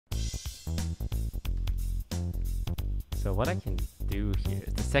So what I can do here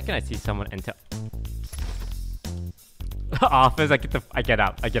is the second I see someone enter office, I get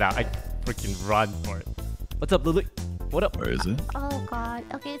out. I freaking run for it. What's up, Lily? What up? Where is it? Oh god.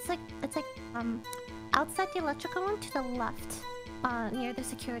 Okay, it's like outside the electrical room to the left. Near the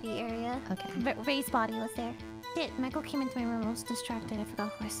security area. Okay. Ray's body was there. Shit, Michael came into my room. I was distracted. I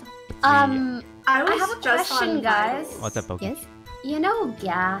forgot who I saw. I have a just question, on guys. What's up, Pokey? Yes? You know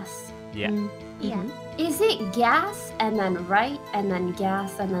gas? Yeah, Yeah. Is it gas and then right and then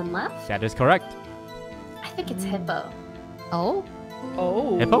gas and then left? that is correct. I think it's hippo. Oh?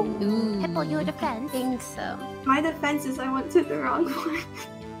 Oh. Hippo? Ooh. Hippo, your I defense. think so. My defense is I went to the wrong one.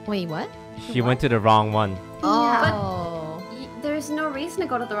 Wait, what? She went to the wrong one. Oh. There's no reason to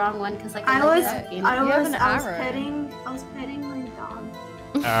go to the wrong one because like I was You have an armor. petting my dog.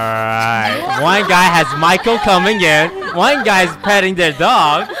 Alright. One guy has Michael coming in. One guy's petting their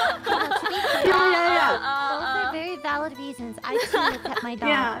dog. Those are very valid reasons. I too pet my dog.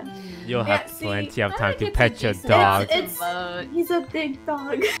 Yeah. You'll have see, plenty of I time think to it's a pet your decent dog. reason to It's- vote. He's a big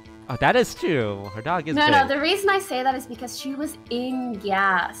dog. Oh, that is true. Her dog is No, big. no, the reason I say that is because she was in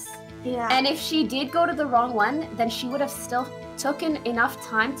gas. Yeah. And if she did go to the wrong one, then she would have still taken enough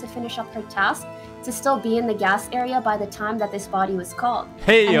time to finish up her task to still be in the gas area by the time that this body was called.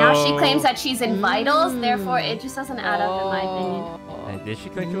 Hey, And yo. now she claims that she's in vitals, therefore it just doesn't add up in my opinion. Did she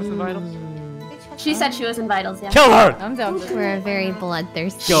claim she was in vitals? She said she was in vitals, yeah. Kill her! I'm down for We're very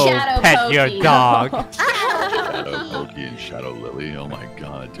bloodthirsty. Go Shadow pet Pokey. your dog. Shadow Pokey and Shadow Lily. Oh my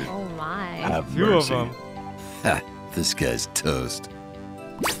god, dude. Oh my. Have Two of mercy. them. Ha, this guy's toast.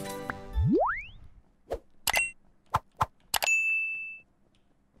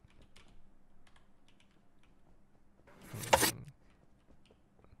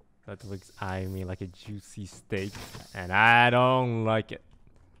 That looks eyeing me like a juicy steak, and I don't like it.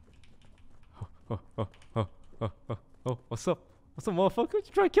 Oh, what's up? What's up, motherfucker? You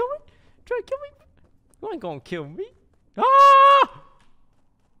trying to kill me? Trying to kill me? You ain't gonna kill me. Ah!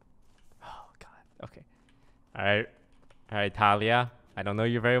 Oh, God. Okay. Alright. Alright, Talia. I don't know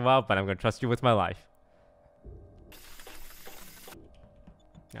you very well, but I'm gonna trust you with my life.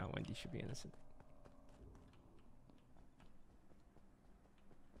 Now, Wendy should be innocent.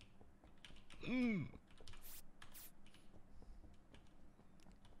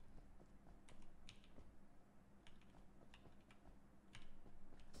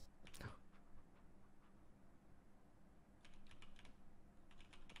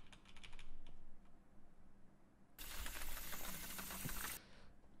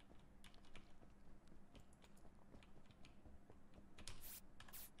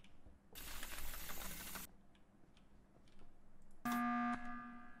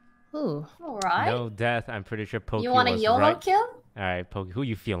 Ooh. Alright. No death. I'm pretty sure Pokey You want a was YOLO right. kill? Alright, Pokey. Who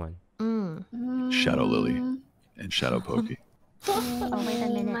you feeling? Shadow Lily and Shadow Pokey. Oh, wait a My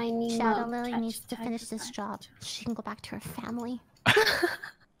minute. Nemo. Shadow Lily Touch, needs to touch, finish this touch, job. touch. She can go back to her family.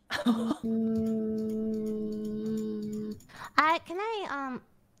 Can I,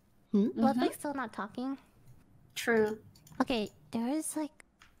 Ludwig's still not talking? True. Okay, there is like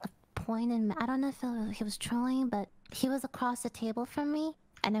a point in, I don't know if he was trolling, but he was across the table from me.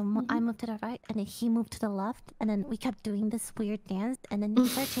 And then I moved to the right, and then he moved to the left, and then we kept doing this weird dance, and then he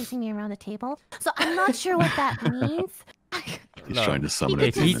started chasing me around the table. So I'm not sure what that means. He's No. trying to summon He a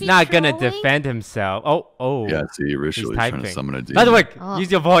If could he's demon. not gonna trolling? defend himself. Oh. Yeah, see, Ritual is trying to typing. summon a demon. By the way, Oh. use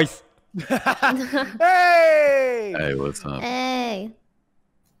your voice. Hey! Hey, what's up? Hey.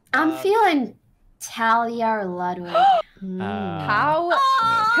 I'm feeling Talia or Ludwig. How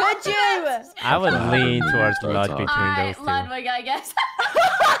could you? I would lean towards Start Lud between talking. those two. Ludwig, I guess.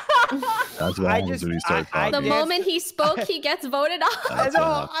 That's what happens when you start talking. The moment he spoke, he gets voted off. I That's know.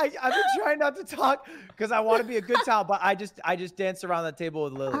 what happens. I've been trying not to talk because I want to be a good child, but I just danced around the table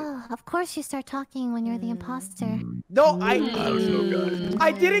with Lily. Oh, of course you start talking when you're the imposter. No, I don't know, guys.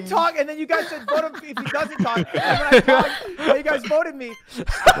 I didn't talk, and then you guys said vote him if he doesn't talk. And when I talked, you guys voted me.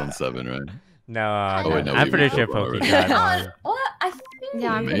 1-7, right? No, Oh, wait, no, I'm we pretty moved sure up Pokey already. got one. What? I think.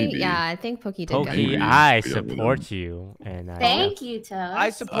 Yeah, I'm pretty, Maybe. yeah, I think Pokey did. Pokey, Maybe. I We don't know. support you, and Thank you, Toad.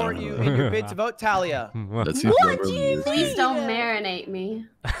 I support I don't you know. in your bid to vote Talia. That seems overly easy. Please don't marinate me.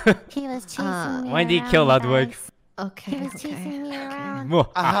 He was chasing me Wendy, around, kill Ludwig. guys. Okay, He was okay. chasing me around.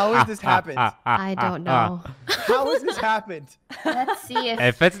 How has this happened? I don't know. How has this happened? Let's see if.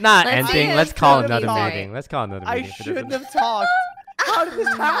 If it's not Let's see ending, if let's call Pokey's another right. meeting. Let's call another I meeting. if it doesn't- shouldn't have talked. How did this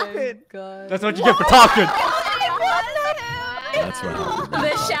happen? That's what you get for talking. That's what happens.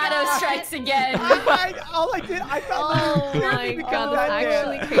 The shadow strikes again. All I did, I thought Oh my god, that's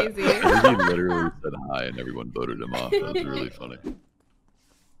actually crazy. He literally said hi and everyone voted him off. That was really funny.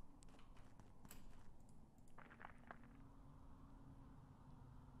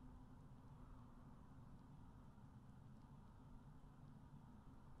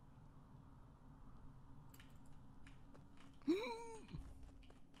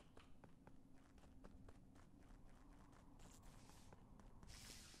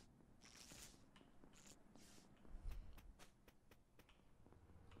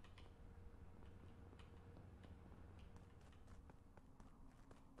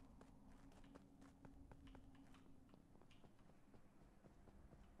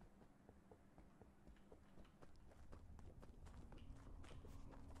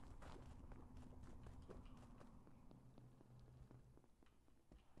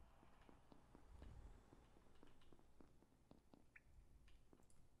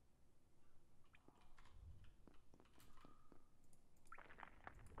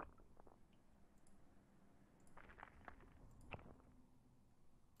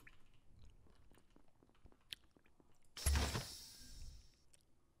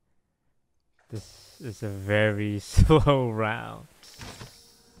 This is a very slow round.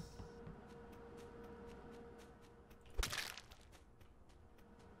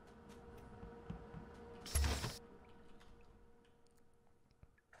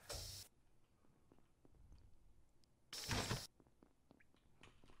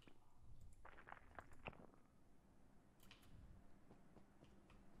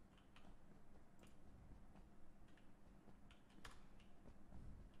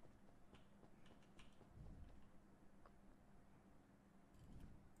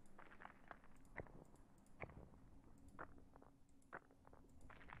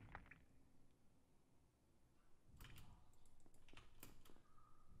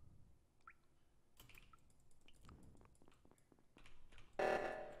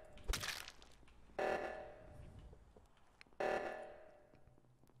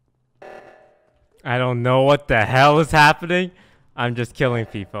 I don't know what the hell is happening. I'm just killing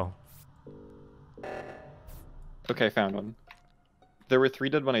people. Okay, found one. There were 3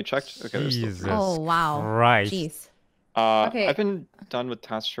 dead when I checked. Okay, there's still 3. Jesus Oh wow. Christ. Jeez. Okay. I've been done with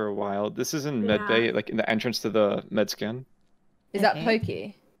tasks for a while. This is in medbay, like in the entrance to the med scan. Is that Okay.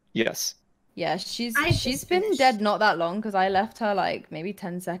 Pokey? Yes. Yeah, I she's just been finished. dead not that long because I left her like maybe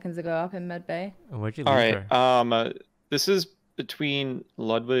 10 seconds ago up in medbay. Where'd you All leave right. her? This is between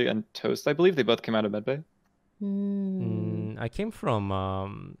Ludwig and Toast. I believe they both came out of medbay. I came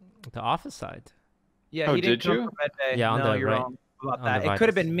from the office side. Yeah, Oh, he didn't did come you? from medbay. Yeah, on no, the you're right- wrong about on that. the It could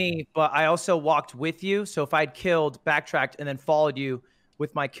have vitals. been me, but I also walked with you. So if I'd killed, backtracked, and then followed you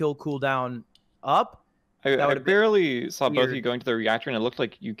with my kill cooldown up, I would've been barely saw both of weird. you going to the reactor, and it looked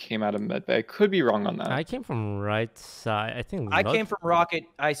like you came out of medbay. I could be wrong on that. I came from right side. I think I came from Rocket.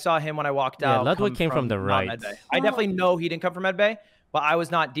 I saw him when I walked Yeah, out. Ludwig come came from the not right. medbay. I definitely know he didn't come from medbay, but I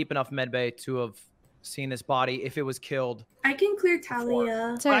was not deep enough medbay to have seen this body if it was killed. I can clear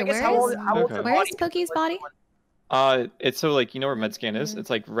Talia. Sorry, guess where how is old's the where is body? Pokey's body? It's so like, you know where med scan is?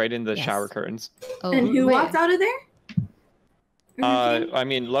 It's like right in the Yes. shower curtains. Oh, And who wait. walked out of there? I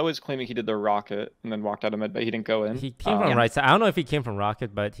mean, Lo is claiming he did the rocket and then walked out of medbay. He didn't go in. He came from right side. I don't know if he came from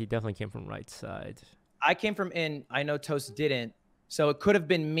Rocket, but he definitely came from right side. I came from in. I know Toast didn't, so it could have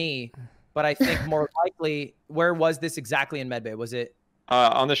been me. But I think more likely, where was this exactly in medbay? Was it?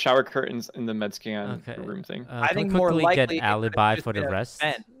 On the shower curtains in the med scan Okay. room thing. I Can we think more quickly likely get it could've alibi just for the been a rest.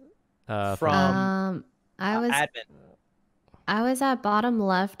 vent From I was at bottom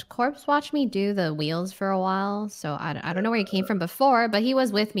left. Corpse watched me do the wheels for a while, so I don't know where he came from before, but he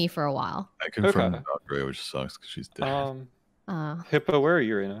was with me for a while. I confirmed Okay. about Gray, which sucks because she's dead. Hippo, where are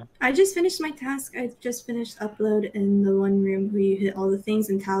you right now? I just finished my task. I just finished upload in the one room where you hit all the things,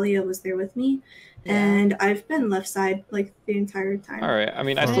 and Talia was there with me. And I've been left side like the entire time. All right. I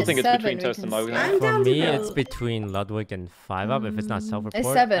mean, I still think it's between Toast and Ludwig. I'm For down to me, go. it's between Ludwig and 5-Up if it's not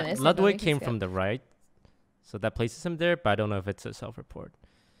self-report. 7, it's 7, Ludwig we can came skip. from the right, so that places him there, but I don't know if it's a self-report.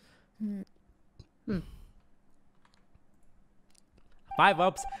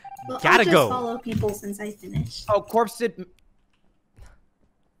 5-Ups, Well, gotta I'll just go. follow people since I finished. Oh, Corpse did.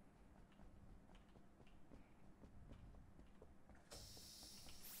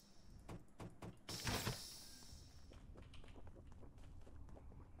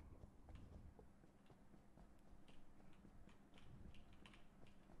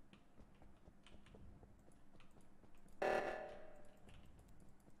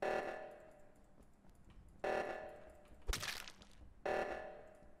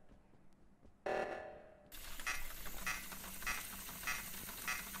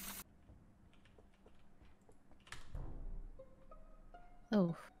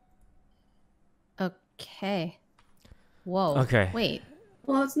 Oh. Okay. Whoa. Okay. Wait.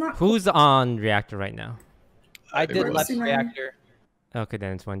 Well, it's not. Who's on reactor right now? I did was- left Listen, reactor. Okay,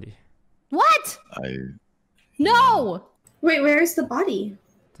 then it's Wendy. What? No! Wait, where is the body?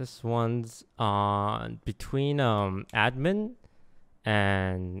 This one's on between admin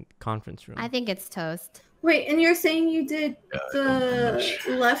and conference room. I think it's Toast. Wait, and you're saying you did the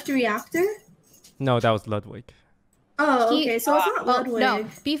left reactor? No, that was Ludwig. Oh, He- okay. So it's not Well, Ludwig. no.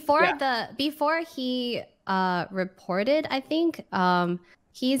 Before Yeah. before he reported, I think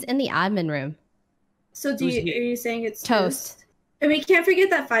he's in the admin room. So Who's are he? you saying it's Toast. Toast? And we can't forget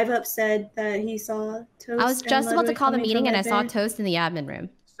that 5-Up said that he saw Toast. I was and just about to Ludwig call the coming meeting from and I saw medbay. Toast in the admin room.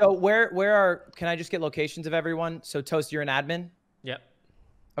 So where are? Can I just get locations of everyone? So Toast, you're an admin. Yep.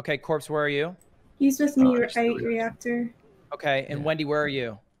 Okay, Corpse, where are you? He's with me, just right? the Reactor. Okay, and Wendy, where are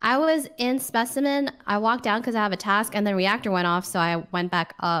you? I was in specimen. I walked down because I have a task, and then reactor went off, so I went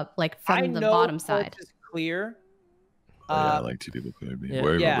back up, like I from the know bottom Corpse side. is clear. Yeah, like 2 people cleared me. Yeah.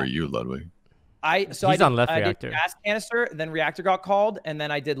 Where Yeah. were you, Ludwig? So He's on left I reactor. did gas canister, then reactor got called, and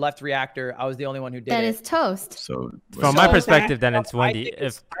then I did left reactor. I was the only one who did That it. is Toast. So From my perspective, then it's Wendy.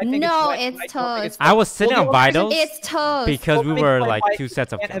 No, it's Toast. I was sitting on vitals It's Toast. because we were like 2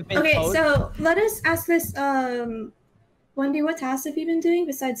 sets of cameras. Okay, so let us ask this. Wendy, what tasks have you been doing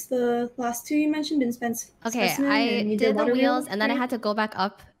besides the last 2 you mentioned in Spence? Okay, Specimen I and you did the water wheel, wheels, and then I right? had to go back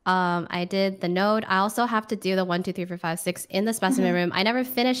up. I did the node. I also have to do the 1, 2, 3, 4, 5, 6 in the specimen room. I never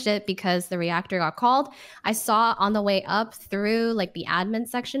finished it because the reactor got called. I saw on the way up through like the admin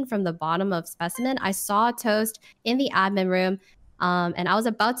section from the bottom of specimen. I saw Toast in the admin room. And I was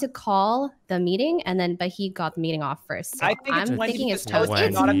about to call the meeting, but he got the meeting off first. So I think it's I'm Wendy thinking it's because Toast. Toast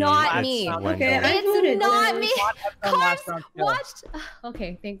It's would not have me. last round Okay, kill. I voted It's not Toast. me. Not have done last Carbs round kill. watched.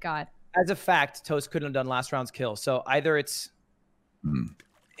 Okay, thank God. As a fact, Toast couldn't have done last round's kill. So either it's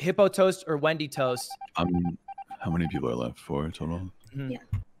Hippo Toast or Wendy Toast. How many people are left? 4 total? Yeah.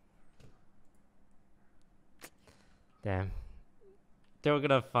 Damn. They were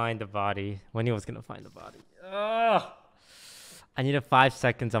gonna find the body. Wendy was gonna find the body. Ugh. I needed 5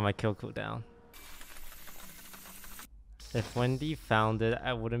 seconds on my kill cooldown. If Wendy found it,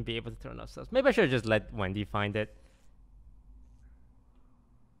 I wouldn't be able to throw enough stuff. Maybe I should have just let Wendy find it.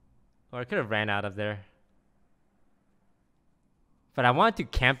 Or I could have ran out of there. But I wanted to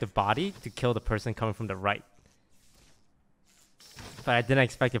camp the body to kill the person coming from the right. But I didn't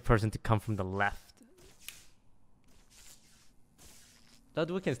expect the person to come from the left. Though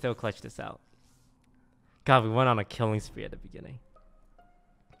we can still clutch this out. God, we went on a killing spree at the beginning.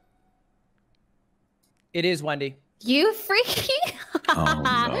 It is Wendy. You freaking! Oh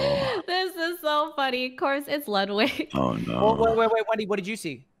no. This is so funny. Of course, it's Ludwig. Oh no. Wait, Wendy, what did you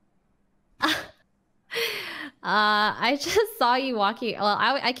see? I just saw you walking. Well,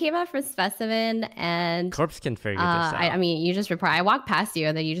 I came out from specimen and Corpse can figure this out. I mean, you just report. I walked past you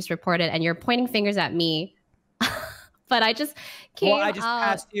and then you just reported, and you're pointing fingers at me. But I just came. Well, I just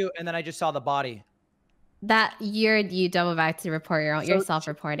passed you, and then I just saw the body. That you double back to report your own. You're So-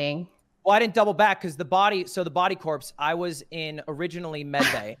 self-reporting. Well, I didn't double back because the body corpse, I was in originally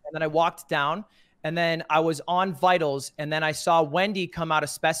medbay, and then I walked down, and then I was on vitals, and then I saw Wendy come out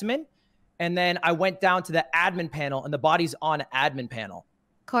of specimen, and then I went down to the admin panel, and the body's on admin panel.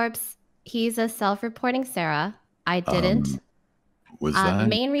 Corpse. He's a self-reporting Sarah. I didn't. Was The that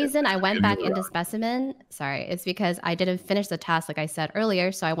main reason I went in back the into round? specimen, sorry, is because I didn't finish the task like I said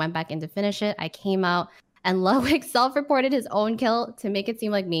earlier. So I went back in to finish it. I came out and Ludwig self-reported his own kill to make it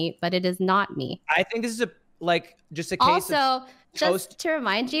seem like me, but it is not me. I think this is just a case of Also, just Toast. to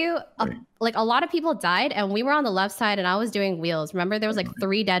remind you, Right. like a lot of people died and we were on the left side and I was doing wheels. Remember there was like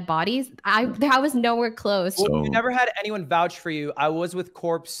 3 dead bodies? I was nowhere close. Well, So- you never had anyone vouch for you. I was with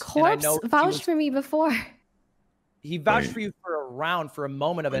Corpse. Corpse and I know vouched for me before. he vouched Wait. for you for a round, for a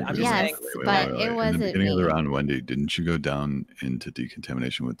moment of it. I'm just Yes. saying. but it In the wasn't beginning of the me. round, Wendy, didn't you go down into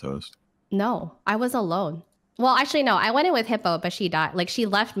decontamination with Toast? No, I was alone. Well, actually, no. I went in with Hippo, but she died. Like, she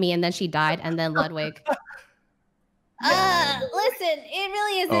left me, and then she died, and then Ludwig. Listen, it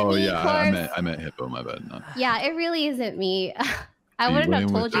really isn't Oh me, yeah, Corpse. I meant Hippo. My bad. No. Yeah, it really isn't me. I You wouldn't have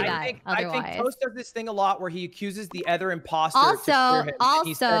went told with you the- that I otherwise. think Toast does this thing a lot where he accuses the other imposter. to clear Also, him. And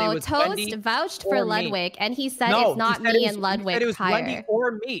he said it was Toast Wendy vouched for or me. Ludwig, and he said No, it's not he said me it was- and Ludwig He said it was Wendy higher.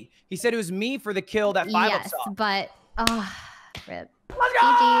 or me. He said it was me for the kill that 5 up Yes, saw. but rip. Let's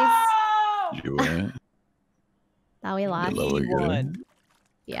GG's. Did you win? Now we Did lost. Ludwig get it? won.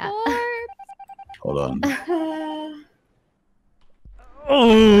 Yeah. Hold on.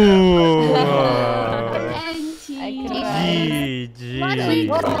 Oh! Ludwig GG.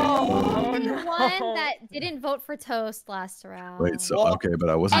 was the one that didn't vote for Toast last round. Wait, so okay, but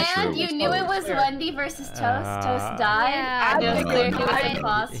I wasn't sure. And you was knew it Toast. was Wendy versus Toast. Toast died. Yeah. And it was I clear he know. was I an know.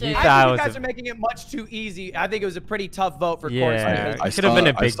 imposter. He I thought think it you was guys a- are making it much too easy. I think it was a pretty tough vote for Corpse. Yeah, I it could have been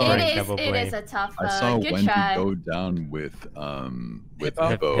a saw- big I saw- brain It is, double it is blame. a tough I saw Good Wendy try. go down with Hippo?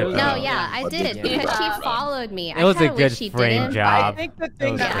 Hippo. No, Uh, yeah, I Ludwig did in because the she round. followed me. It was I a kinda good wish she frame didn't. job. I think the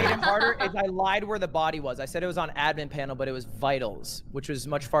thing That that was made good. it harder is I lied where the body was. I said it was on admin panel, but it was vitals, which was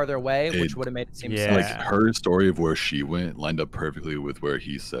much farther away, which It- would have made it seem Yeah. Like sus. her story of where she went lined up perfectly with where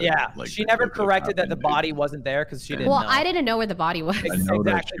he said. Yeah, like she the never kill could've corrected that the happened. body wasn't there because she didn't Well, know. I didn't know where the body was. I know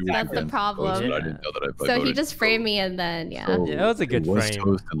that Exactly, she was that's the against problem. Toast, but I didn't know that I So he voted just for framed Toast. me, and then yeah. So Yeah, it was a good it was frame.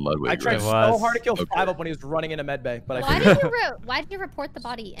 Toast and Ludwig, I tried It right? so was. hard to kill Okay. 5 up when he was running into medbay, but I Why couldn't. did you report the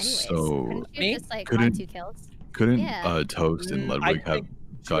body anyways? So- Couldn't you Me? just like Couldn't- find 2 kills? Couldn't Yeah. Toast and I Ludwig have think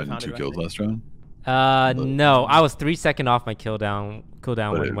she would've gotten found 2 it kills right. last round? No, I was 3 seconds off my cooldown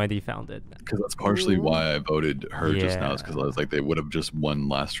But when it- Wendy found it. Because that's partially why I voted her just now. Is Yeah. because I was like, they would have just won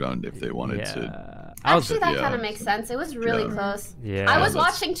last round if they wanted to Actually, that Yeah. kind of makes sense. It was really Yeah. close. Yeah. I was that's-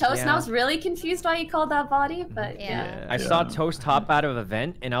 watching Toast and I was really confused why he called that body, but yeah. I saw Toast hop out of a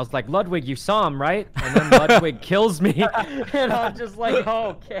vent, and I was like, Ludwig, you saw him, right? And then Ludwig kills me, and I'm just like, oh,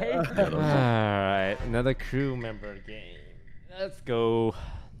 okay. Alright, another crew member game. Let's go.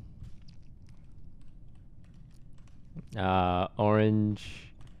 Orange,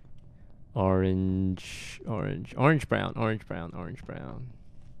 brown,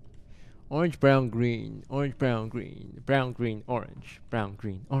 orange, brown, green, brown, green, orange, brown,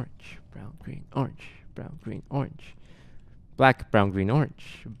 green, orange, brown, green, orange, brown, green, orange, black, brown, green,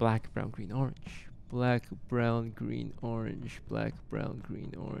 orange, black, brown, green, orange, black, brown, green, orange, black, brown,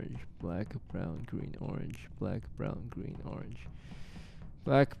 green, orange, black, brown, green, orange, black, brown, green, orange,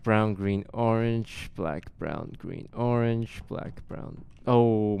 black, brown, green, orange, black, brown, green, orange, black, brown.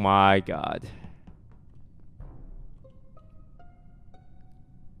 Oh my god.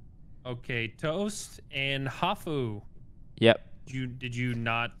 Okay, Toast and Hafu. Yep. Did you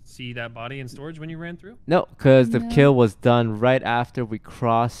not see that body in storage when you ran through? No, because the No. kill was done right after we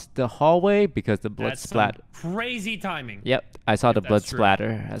crossed the hallway because the blood That's some splat. crazy timing. Yep, I saw If the blood that's true.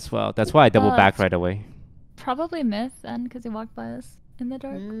 splatter as well. That's why I doubled back right away. Probably Myth then, because he walked by us in the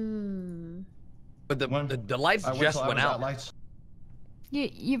dark. But the lights just went out.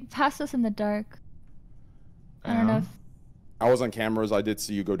 You passed us in the dark. I don't know if I was on cameras. I did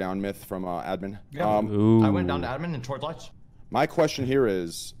see you go down, Myth, from admin. Yeah, I went down to admin and towards lights. My question here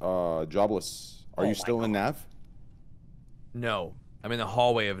is, Jobless, are you still in Nav? No, I'm in the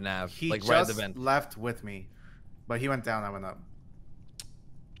hallway of Nav, He like just right at the vent. left with me, but he went down. I went up.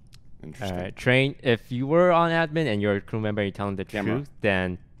 Interesting. Alright, Train, if you were on admin and you're a crew member and you're telling the Camera. truth,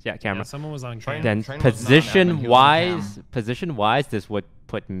 then yeah, camera. Yeah, someone was on Train- camera. Then Train was not on admin, he was on position wise, this would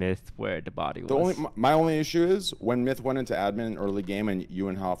put Myth where the body The was. only, my only issue is when Myth went into admin early game and you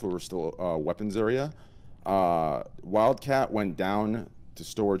and Hafu were still weapons area, Wildcat went down to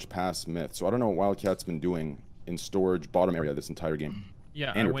storage past Myth. So I don't know what Wildcat's been doing in storage bottom area this entire game.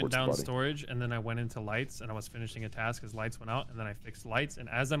 Yeah, And I went reports the down body. storage and then I went into lights and I was finishing a task as lights went out and then I fixed lights and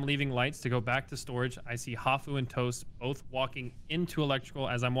as I'm leaving lights to go back to storage, I see Hafu and Toast both walking into electrical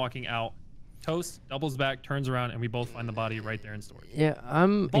as I'm walking out. Toast doubles back, turns around, and we both find the body right there in storage. Yeah,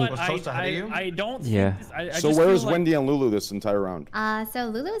 I'm. But Was Toast ahead of you? I don't. Yeah. Think this, I So just where feel is like- Wendy and Lulu this entire round? So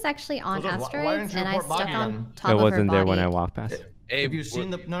Lulu is actually on Why asteroids, didn't you and I report stuck body on then? top It of her wasn't there when I body. walked past. If you've seen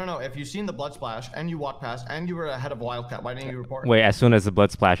the if you've seen the blood splash and you walked past and you were ahead of Wildcat, why didn't you report? Wait, as soon as the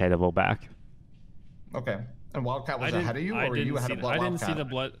blood splash, I doubled back. Okay. And Wildcat was I didn't- ahead of you, I or were you didn't ahead see of the- I didn't see Wildcat? the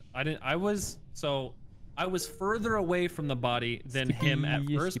blood. I was further away from the body than him at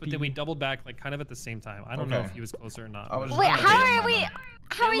Skippy, first, but then we skippy. doubled back like kind of at the same time. I don't know Okay. if he was closer or not. I was Wait, just how trying to are we? get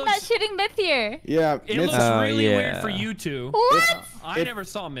How are we not looks- shooting Myth here? Yeah, It Myth, looks really yeah. weird for you two. What? I never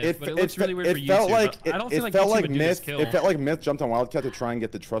saw Myth, but it looks really weird for you felt two. like but I don't it feel like felt you two like would do this Myth. kill. It felt like Myth jumped on Wildcat to try and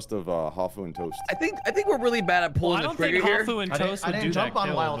get the trust of Hafu and Toast. I think we're really bad at Well, pulling I the don't think trigger here. Hafu and I Toast would do didn't that jump on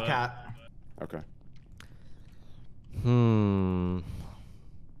kill, Wildcat. Okay.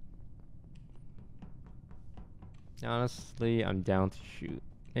 Honestly, I'm down to shoot.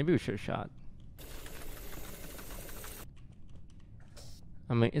 Maybe we should have shot.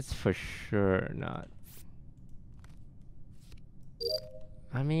 I mean, it's for sure not.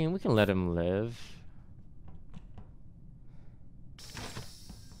 I mean, we can let him live.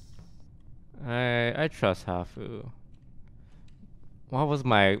 I trust Hafu. What was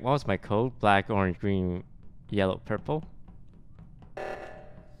my code? Black, orange, green, yellow, purple.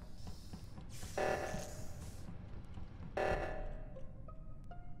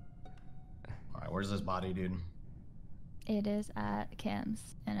 All right, where's this body, dude? It is at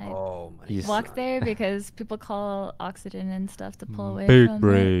Cam's, and I Oh my. You walked there because people call oxygen and stuff to pull away Big from it.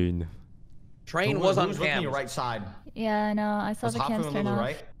 brain. Train Who was on who's with me, cam. your right side? Yeah, I know. I saw Was the Hafu cams and turn Lulu off.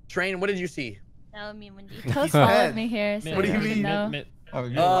 right? Train, what did you see? That would mean Wendy. Toast followed me here, so What do I you didn't mean? know. Oh,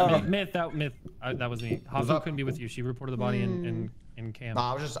 you That was me. Hafu couldn't be with you. She reported the body in cam. No,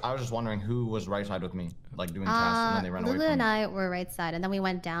 I was just wondering who was right side with me, like doing tasks, and then they ran away Lulu from and me. I were right side, and then we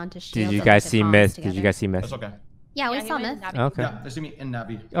went down to shield. Did you so guys we could see comms Myth? together. Did you guys see Myth? That's okay. Yeah, we Yeah, he saw went Myth. in Okay. Yeah, they see me in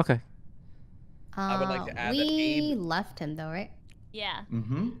Navi. Okay. I would like to add that we Abe- left him though, right? Yeah.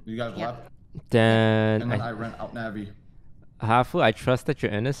 Mm-hmm. You guys Yeah. left, Then and then I ran out Navi. Hafu, I trust that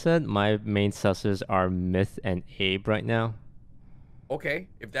you're innocent. My main sussers are Myth and Abe right now. Okay,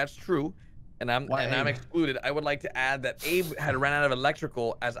 if that's true, and I'm Why Abe? excluded, I would like to add that Abe had ran out of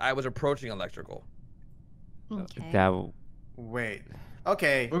electrical as I was approaching electrical. Okay. That w- Wait.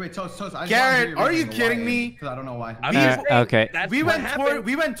 Okay. Wait, Toast. I just wanna Garrett, hear are you reason kidding why, me? Because I don't know why. I'm just saying, okay. that's We what went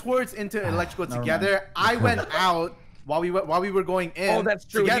happened. towards into electrical Never together. I went out while we were going in. Oh, that's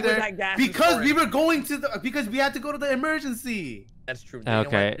true. He was Together at gas because we storage. were going to the because we had to go to the emergency. That's true.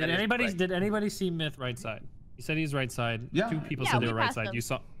 Okay. Did anybody see Myth right side? You said he's right side. Yeah. 2 people Yeah, said they we were right passed side. them. You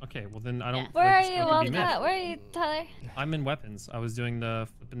saw. Okay, well then I don't. Where like, are this you, could be Myth. Wildcat? Where are you, Tyler? I'm in weapons. I was doing the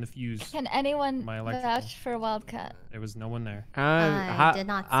flipping the fuse. Can anyone My electrical. vouch for Wildcat? There was no one there. I did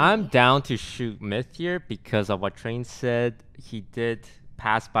not see. I'm down to shoot Myth here because of what Train said. He did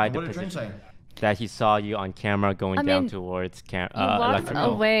pass by the What did Train position say? that he saw you on camera going I down mean, towards You walked electrical.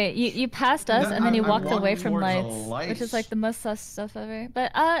 away. You passed us, Yeah, and then you I'm walked away walking from towards the lights, which is lights. like the most sus stuff ever.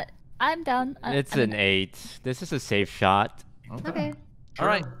 But I'm down. It's an 8. This is a safe shot. Okay. All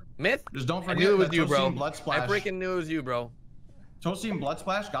right, Myth. Just don't I forget knew it was that you, Toasty bro. and Blood I Splash. freaking knew it was you, bro. Toasty and Blood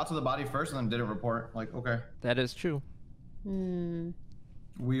Splash got to the body first and then didn't report. Like, okay. That is true.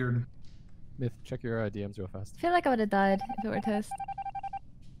 Weird. Myth, check your DMs real fast. I feel like I would have died if it were Toast.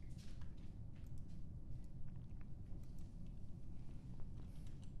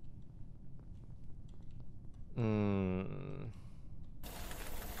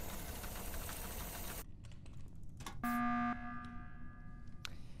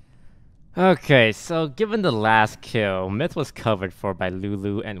 Okay, so given the last kill, Myth was covered for by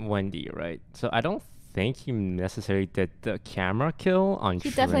Lulu and Wendy, right? So I don't think he necessarily did the camera kill on He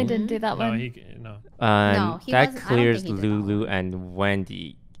definitely Train. didn't do that No, one. no. No, he that wasn't- I don't clears think he did that Lulu and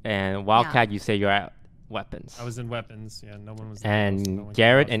Wendy. And Wildcat, you say you're at weapons. I was in weapons. Yeah, no one was there. so no And one came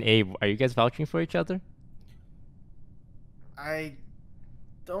Garrett out. and Abe, are you guys vouching for each other? I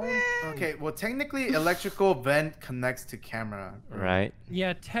don't. Okay, well, technically, electrical vent connects to camera. Right.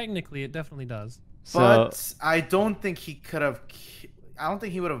 Yeah, technically it definitely does. But I don't think he could have. I don't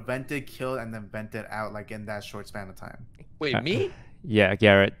think he would have vented, killed, and then vented out like in that short span of time. Wait, me? Yeah,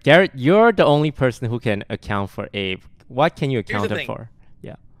 Garrett. Garrett, you're the only person who can account for Abe. What can you Here's the account it thing. for?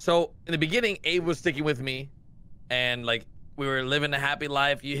 Yeah. So in the beginning, Abe was sticking with me, and like we were living a happy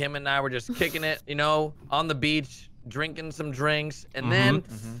life. Him and I were just kicking it, you know, on the beach, drinking some drinks, and then,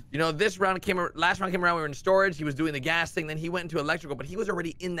 you know, last round came around. We were in storage. He was doing the gas thing. Then he went into electrical, but he was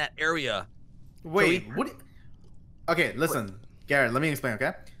already in that area. Wait, what? Okay, listen, Garrett. Let me explain.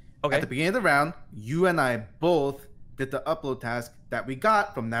 Okay. Okay. At the beginning of the round, you and I both did the upload task that we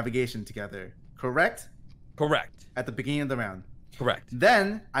got from navigation together. Correct? Correct. At the beginning of the round. Correct.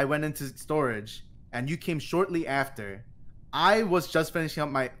 Then I went into storage, and you came shortly after. I was just finishing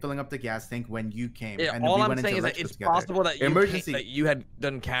up filling up the gas tank when you came. Yeah, and then all we I'm went saying into is that electrical it's together. possible that Emergency. that you had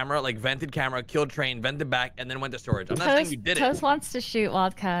done camera, like vented camera, killed Train, vented back, and then went to storage. I'm not saying you did it. Toast wants to shoot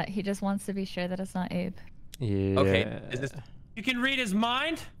Wildcat. He just wants to be sure that it's not Abe. Yeah. Okay. Is this? You can read his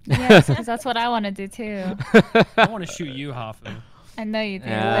mind? Yes, because that's what I want to do too. I want to shoot you, Hafu. I know you do.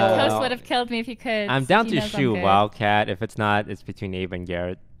 Yeah. But Toast would have killed me if he could. I'm down He to knows I'm shoot good. Wildcat. If it's not, it's between Abe and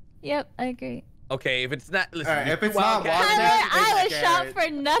Garrett. Yep, I agree. Okay, if it's not, listen. Alright, if it's Wildcat- not Tyler, Wildcat, I was it's shot Garrett. for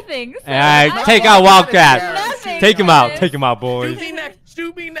nothing. So Alright, I take was out shot Wildcat. for nothing, Take him out. guys. Take him out, boys. Shoot me next.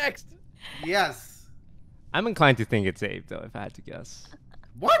 Shoot me next. Yes. I'm inclined to think it's Abe, though, if I had to guess.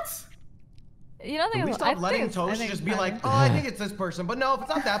 What? You don't think Can we I stop think letting it's- I Toast think just it's be like, Tyler. oh, I think it's this person, but no, if it's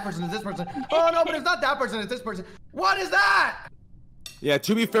not that person, it's this person. Oh no, but it's not that person, it's this person. What is that? Yeah,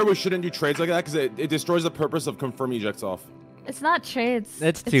 to be fair, we shouldn't do trades like that because it destroys the purpose of confirm ejects off. It's not trades.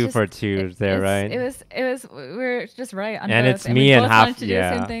 It's 2 just- for 2 there, right? It was. We were just right on And both, it's we me and both wanted Hafu. to do the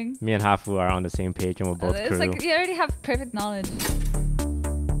same Yeah, thing. me and Hafu are on the same page, and we're both It's crew. like you already have perfect knowledge.